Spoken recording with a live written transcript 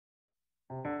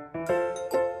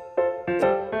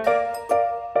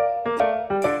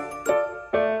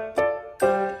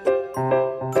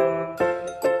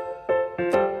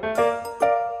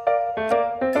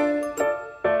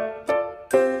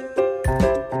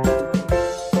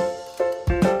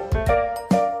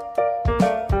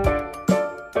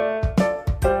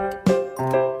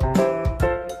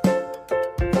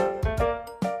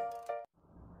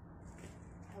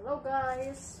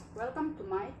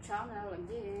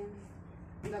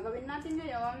Ang gagawin natin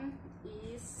ngayon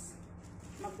is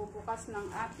magbubukas ng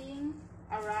ating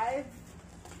arrived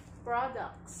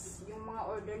products, yung mga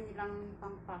order nilang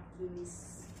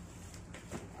pampakinis.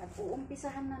 At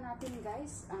uumpisahan na natin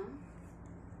guys ang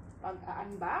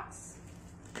pag-unbox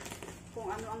kung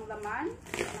ano ang laman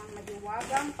ng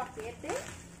mahiwagang pakete.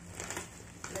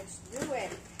 Let's do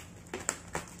it.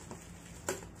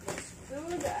 Let's do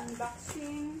the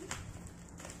unboxing.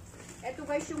 Ito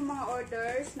guys yung mga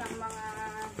orders ng mga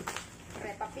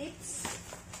Prepa Pips.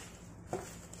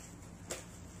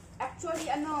 Actually,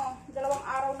 2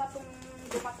 araw na itong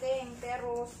dumating,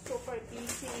 pero super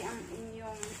busy ang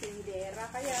inyong tindera.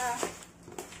 Kaya,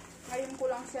 ngayon ko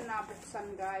lang siya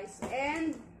nabuksan guys.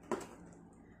 And,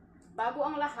 bago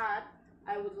ang lahat,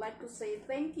 I would like to say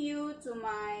thank you to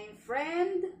my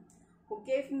friend who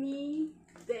gave me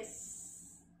this.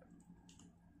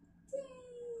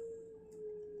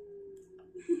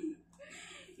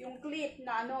 Yung clip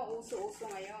na uso-uso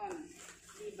ngayon.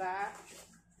 Diba?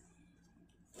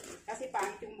 Kasi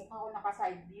pangit yung mukha ko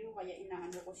naka-side view, kaya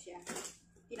inaano ko siya.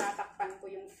 Tinatakpan ko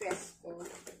yung face ko.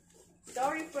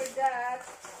 Sorry for that.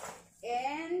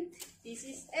 And, this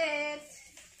is it.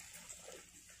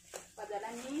 Padala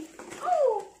ni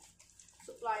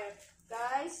supplier.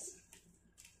 Guys,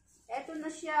 eto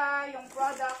na siya, yung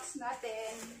products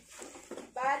natin.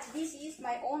 But this is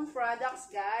my own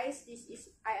products, guys.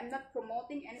 I am not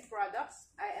promoting any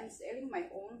products. I am selling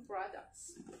my own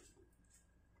products.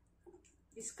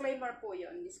 Disclaimer po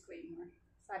yun, disclaimer.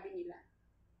 Sabi nila.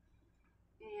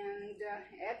 And,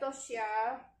 eto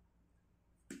siya.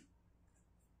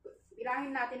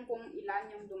 Bilangin natin kung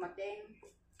ilan yung dumating.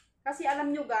 Kasi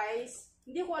alam nyo guys,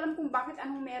 hindi ko alam kung bakit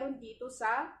anong meron dito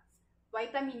sa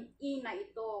vitamin E na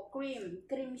ito. Cream.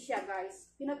 Cream siya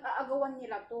guys. Pinag-aagawan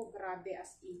nila to. Grabe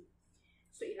as in.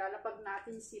 So ilalapag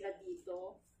natin sila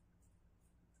dito.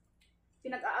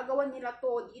 Pinag-aagawan nila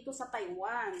to dito sa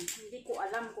Taiwan. Hindi ko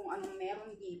alam kung anong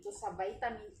meron dito sa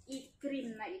vitamin E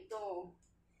cream na ito.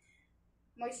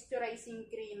 Moisturizing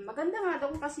cream. Maganda nga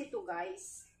daw kasi ito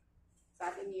guys.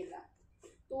 Sabi nila.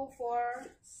 2, 4,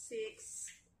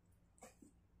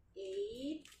 6,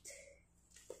 8.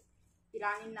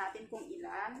 Bilangin natin kung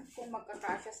ilan. Kung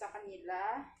magkakasya sa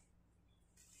kanila.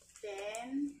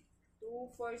 10.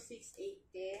 2, 4, 6, 8,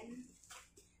 10.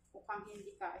 Mukhang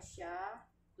hindi kasya.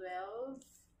 12.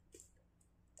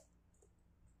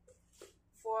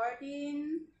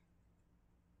 14.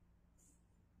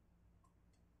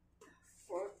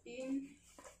 14.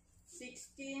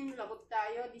 16. Lagot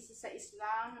tayo. 16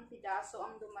 lang. Pidaso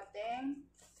ang dumating.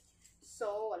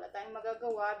 So, wala tayong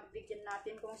magagawa. Bibigyan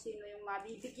natin kung sino yung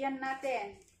mabibigyan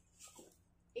natin.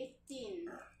 18.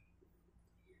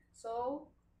 So,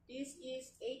 this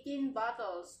is 18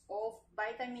 bottles of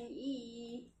vitamin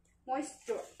E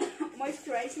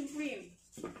moisturizing cream.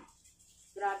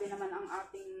 Grabe naman ang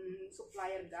ating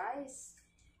supplier, guys.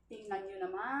 Tingnan nyo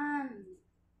naman.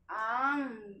 Ang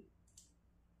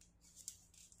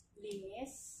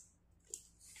linis.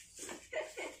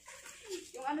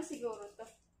 Yung siguro to.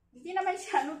 Hindi naman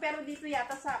siya pero dito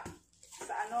yata sa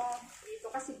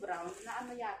dito kasi brown na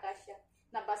yata siya,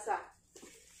 nabasa.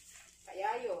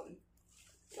 Kaya yun.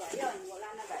 So ayun,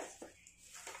 wala na guys.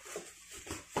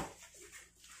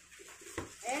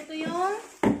 Ito yung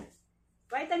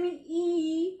vitamin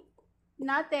E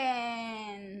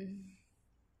natin.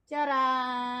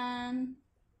 Charan!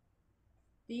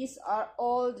 These are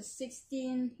all the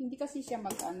 16, hindi kasi siya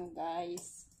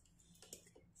guys.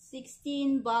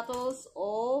 16 bottles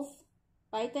of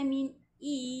vitamin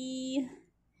E.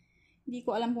 Hindi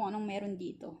ko alam kung anong meron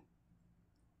dito.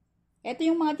 Ito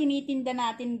yung mga tinitinda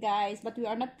natin guys, but we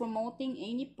are not promoting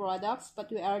any products, but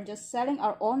we are just selling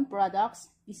our own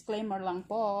products. Disclaimer lang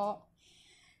po.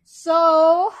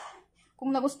 So,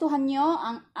 kung nagustuhan nyo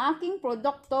ang aking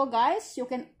produkto guys, you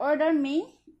can order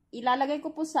me. Ilalagay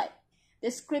ko po sa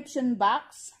description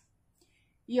box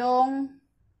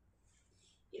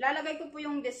ilalagay ko po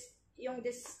yung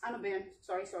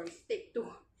sorry, take 2.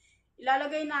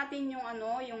 Ilalagay natin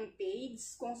yung page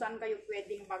kung saan kayo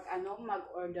pwedeng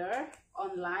mag-order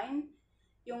online.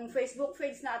 Yung Facebook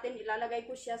page natin, ilalagay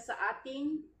ko siya sa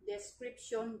ating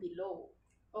description below.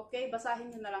 Okay,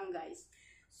 basahin nyo na lang guys.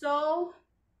 So,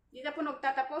 dito po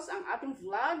nagtatapos ang ating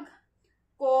vlog.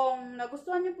 Kung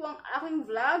nagustuhan nyo po ang aking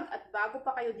vlog at bago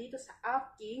pa kayo dito sa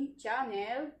aking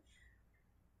channel,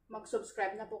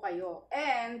 mag-subscribe na po kayo.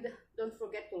 And don't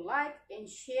forget to like and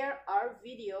share our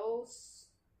videos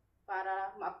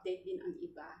para ma-update din ang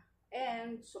iba.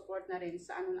 And support na rin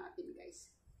sa natin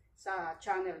guys, sa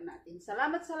channel natin.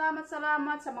 Salamat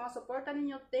sa mga suporta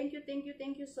ninyo. Thank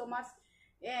you so much.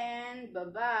 And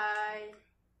bye-bye.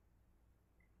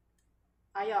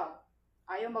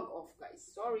 Ayaw mag-off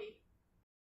guys. Sorry.